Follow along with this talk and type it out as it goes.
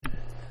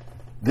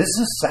This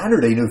is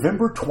Saturday,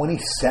 November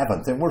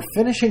 27th, and we're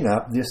finishing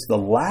up the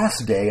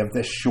last day of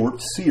this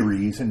short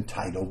series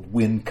entitled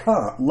When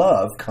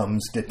Love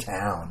Comes to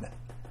Town.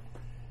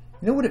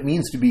 You know what it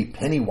means to be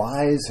penny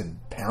wise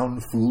and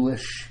pound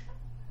foolish?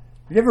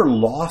 Have you ever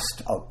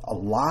lost a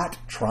lot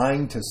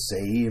trying to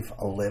save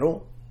a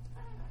little?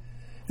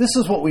 This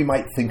is what we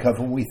might think of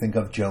when we think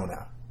of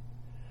Jonah.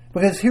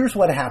 Because here's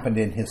what happened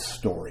in his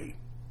story.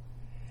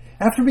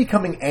 After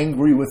becoming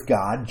angry with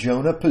God,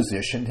 Jonah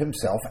positioned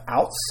himself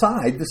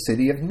outside the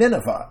city of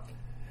Nineveh.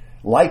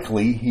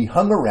 Likely, he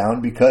hung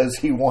around because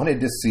he wanted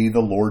to see the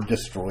Lord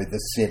destroy the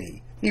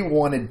city. He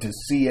wanted to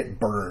see it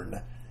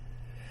burn.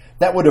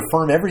 That would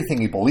affirm everything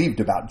he believed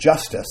about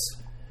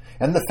justice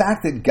and the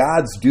fact that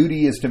God's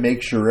duty is to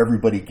make sure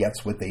everybody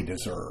gets what they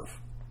deserve.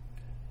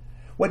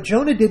 What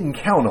Jonah didn't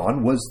count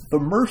on was the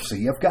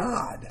mercy of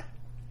God.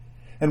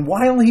 And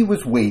while he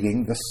was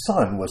waiting, the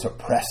sun was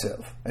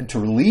oppressive. And to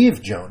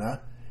relieve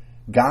Jonah,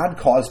 God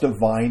caused a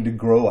vine to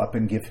grow up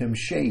and give him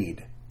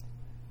shade.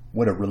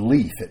 What a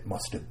relief it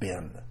must have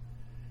been.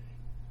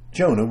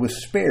 Jonah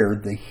was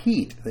spared the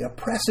heat, the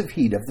oppressive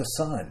heat of the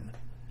sun.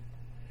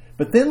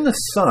 But then the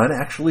sun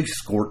actually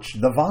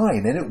scorched the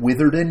vine, and it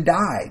withered and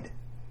died.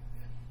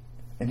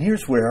 And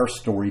here's where our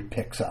story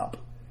picks up.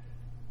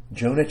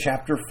 Jonah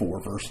chapter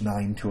 4, verse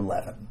 9 to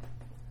 11.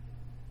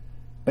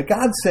 But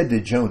God said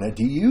to Jonah,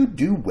 "Do you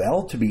do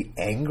well to be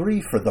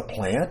angry for the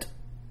plant?"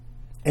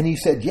 And he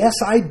said, "Yes,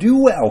 I do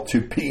well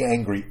to be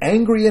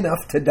angry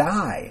enough to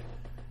die."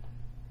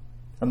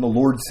 And the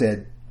Lord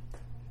said,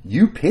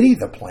 "You pity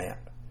the plant,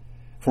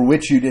 for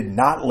which you did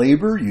not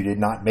labor, you did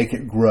not make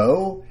it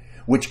grow,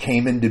 which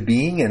came into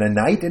being in a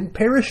night and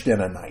perished in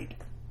a night.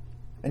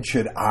 And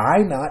should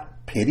I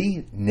not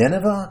pity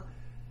Nineveh,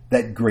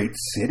 that great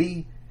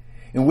city,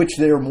 in which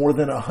there are more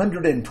than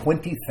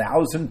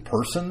 120,000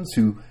 persons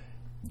who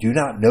do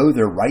not know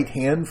their right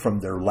hand from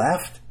their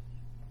left,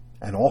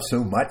 and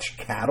also much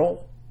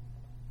cattle?"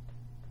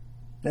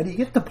 Now, do you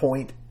get the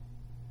point?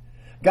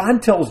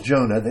 God tells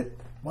Jonah that,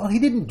 well, he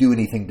didn't do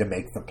anything to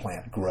make the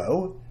plant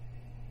grow.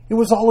 It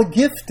was all a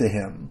gift to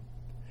him.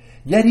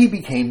 Yet he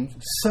became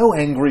so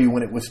angry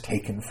when it was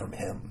taken from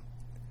him.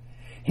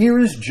 Here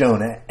is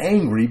Jonah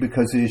angry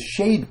because his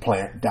shade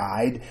plant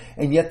died,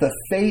 and yet the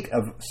fate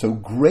of so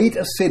great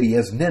a city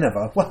as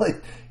Nineveh, well,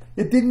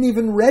 it didn't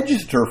even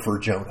register for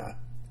Jonah.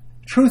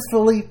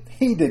 Truthfully,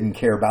 he didn't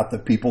care about the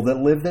people that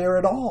lived there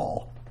at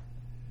all.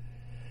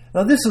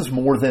 Now, this is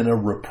more than a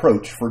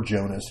reproach for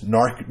Jonah's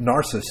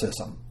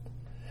narcissism.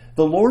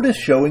 The Lord is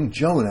showing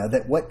Jonah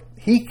that what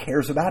he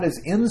cares about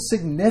is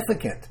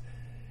insignificant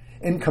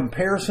in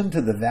comparison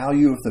to the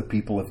value of the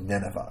people of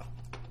Nineveh.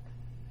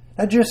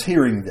 Now, just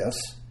hearing this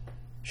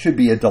should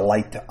be a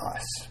delight to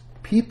us.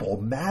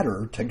 People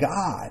matter to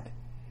God.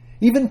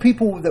 Even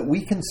people that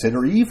we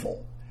consider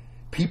evil.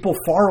 People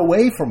far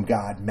away from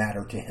God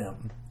matter to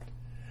him.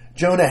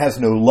 Jonah has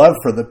no love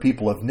for the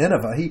people of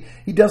Nineveh.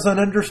 He doesn't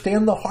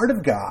understand the heart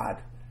of God.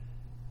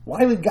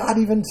 Why would God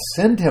even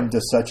send him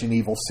to such an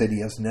evil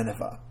city as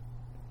Nineveh?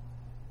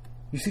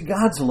 You see,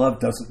 God's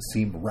love doesn't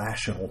seem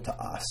rational to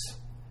us.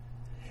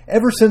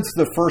 Ever since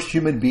the first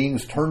human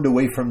beings turned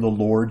away from the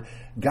Lord,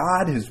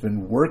 God has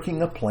been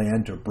working a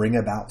plan to bring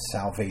about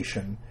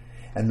salvation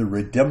and the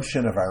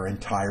redemption of our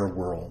entire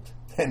world.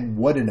 And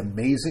what an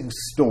amazing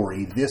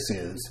story this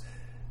is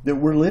that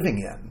we're living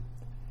in.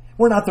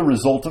 We're not the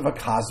result of a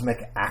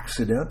cosmic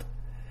accident.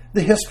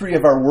 The history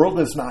of our world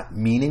is not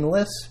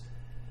meaningless.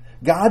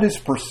 God is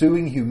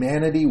pursuing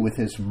humanity with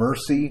his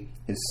mercy,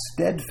 his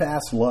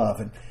steadfast love,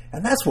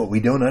 and that's what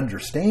we don't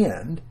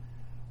understand.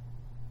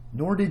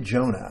 Nor did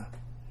Jonah.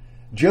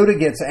 Jonah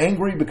gets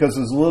angry because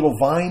his little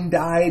vine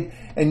died,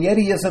 and yet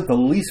he isn't the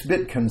least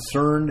bit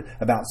concerned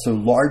about so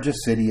large a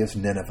city as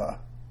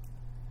Nineveh.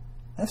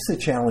 That's the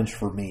challenge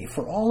for me,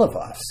 for all of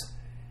us,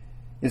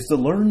 is to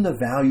learn the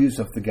values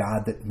of the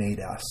God that made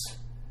us,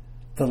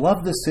 to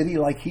love the city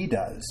like he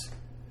does,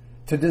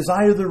 to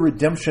desire the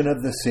redemption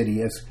of the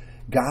city as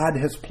God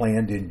has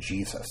planned in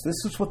Jesus.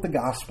 This is what the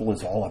gospel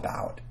is all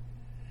about.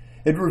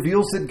 It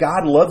reveals that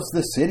God loves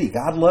the city,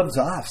 God loves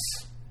us.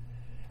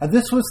 And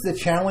this was the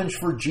challenge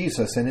for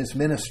Jesus in his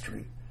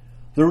ministry.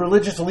 The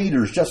religious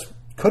leaders just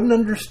couldn't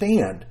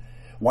understand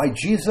why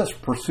Jesus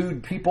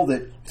pursued people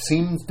that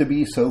seemed to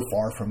be so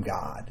far from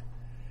God.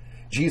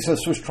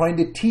 Jesus was trying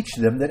to teach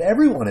them that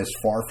everyone is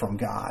far from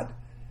God,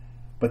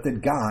 but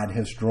that God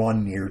has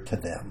drawn near to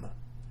them.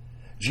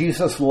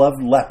 Jesus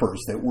loved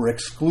lepers that were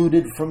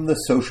excluded from the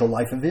social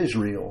life of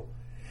Israel.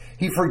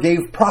 He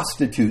forgave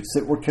prostitutes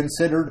that were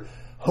considered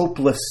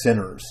hopeless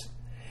sinners.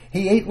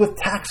 He ate with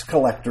tax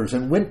collectors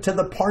and went to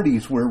the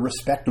parties where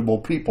respectable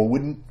people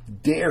wouldn't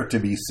dare to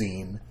be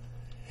seen.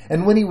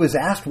 And when he was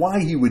asked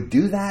why he would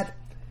do that,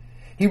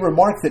 he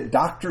remarked that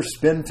doctors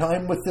spend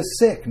time with the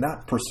sick,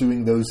 not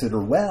pursuing those that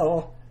are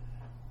well.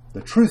 The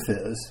truth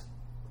is,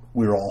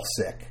 we're all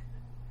sick.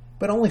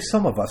 But only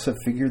some of us have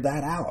figured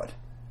that out.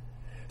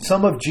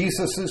 Some of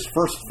Jesus'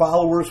 first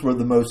followers were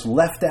the most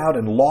left out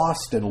and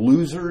lost and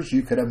losers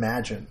you could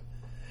imagine.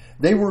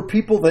 They were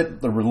people that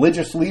the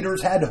religious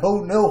leaders had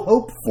no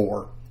hope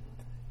for.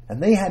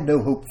 And they had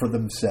no hope for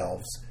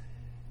themselves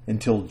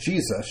until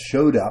Jesus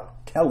showed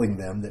up telling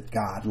them that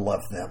God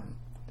loved them.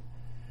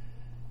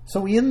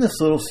 So we end this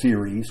little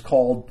series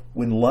called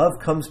When Love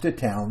Comes to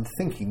Town,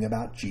 thinking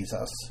about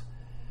Jesus.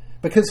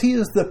 Because he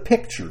is the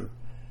picture,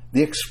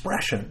 the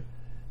expression,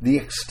 the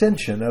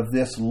extension of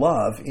this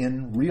love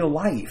in real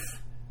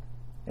life.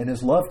 And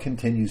his love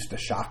continues to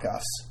shock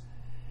us.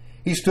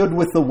 He stood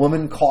with the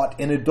woman caught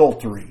in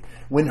adultery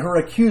when her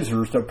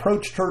accusers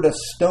approached her to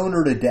stone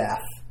her to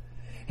death.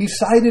 He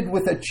sided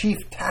with a chief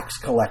tax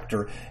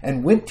collector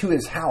and went to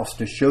his house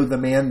to show the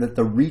man that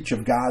the reach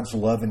of God's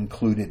love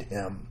included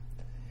him.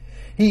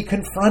 He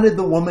confronted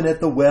the woman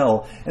at the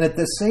well and at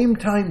the same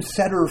time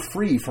set her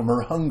free from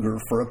her hunger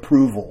for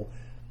approval.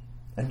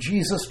 And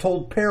Jesus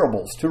told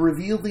parables to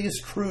reveal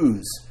these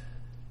truths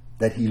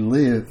that he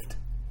lived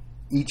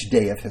each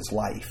day of his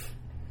life.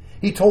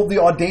 He told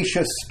the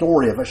audacious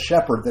story of a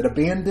shepherd that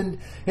abandoned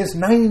his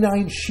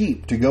 99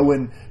 sheep to go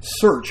in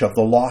search of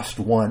the lost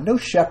one. No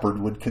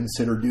shepherd would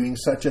consider doing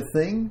such a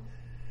thing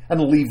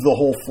and leave the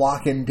whole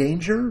flock in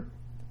danger.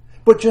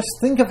 But just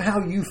think of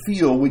how you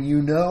feel when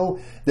you know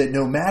that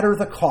no matter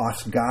the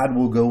cost, God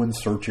will go in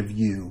search of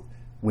you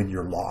when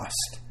you're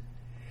lost.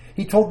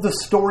 He told the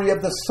story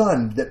of the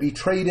son that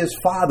betrayed his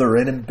father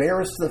and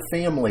embarrassed the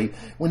family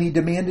when he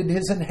demanded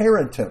his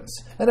inheritance.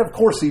 And of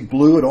course he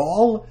blew it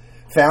all,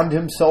 found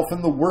himself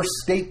in the worst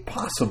state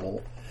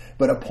possible.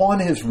 But upon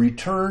his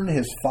return,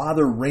 his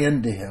father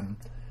ran to him,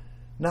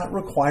 not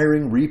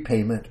requiring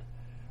repayment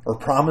or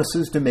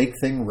promises to make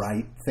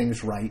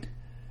things right,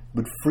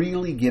 but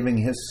freely giving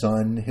his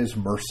son his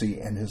mercy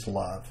and his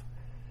love.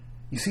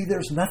 You see,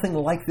 there's nothing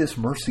like this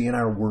mercy in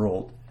our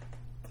world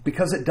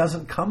because it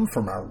doesn't come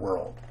from our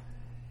world.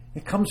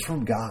 It comes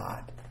from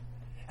God.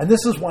 And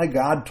this is why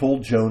God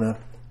told Jonah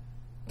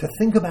to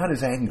think about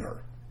his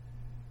anger.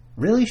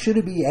 Really, should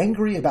he be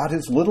angry about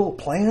his little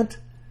plant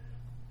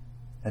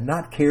and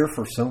not care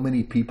for so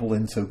many people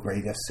in so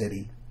great a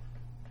city?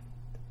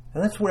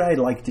 And that's where I'd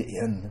like to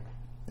end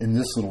in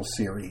this little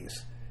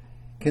series,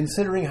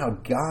 considering how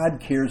God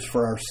cares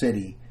for our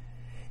city.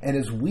 And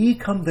as we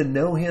come to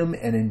know him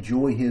and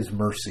enjoy his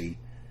mercy,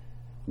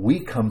 we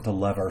come to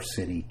love our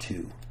city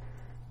too.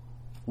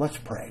 Let's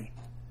pray.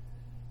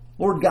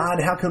 Lord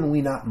God, how can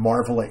we not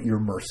marvel at your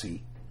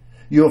mercy?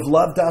 You have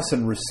loved us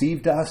and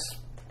received us.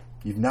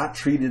 You've not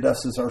treated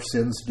us as our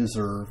sins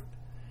deserve,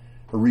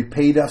 or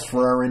repaid us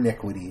for our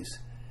iniquities.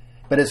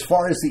 But as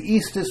far as the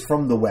east is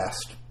from the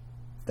west,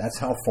 that's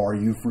how far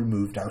you've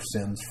removed our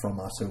sins from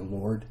us, O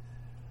Lord.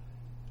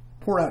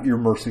 Pour out your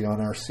mercy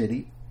on our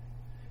city.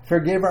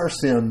 Forgive our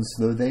sins,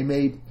 though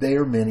they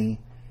are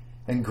many,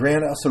 and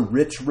grant us a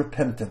rich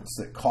repentance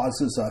that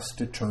causes us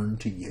to turn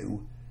to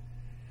you.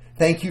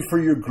 Thank you for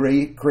your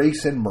great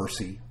grace and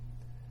mercy,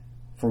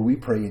 for we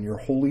pray in your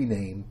holy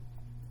name.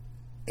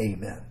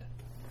 Amen.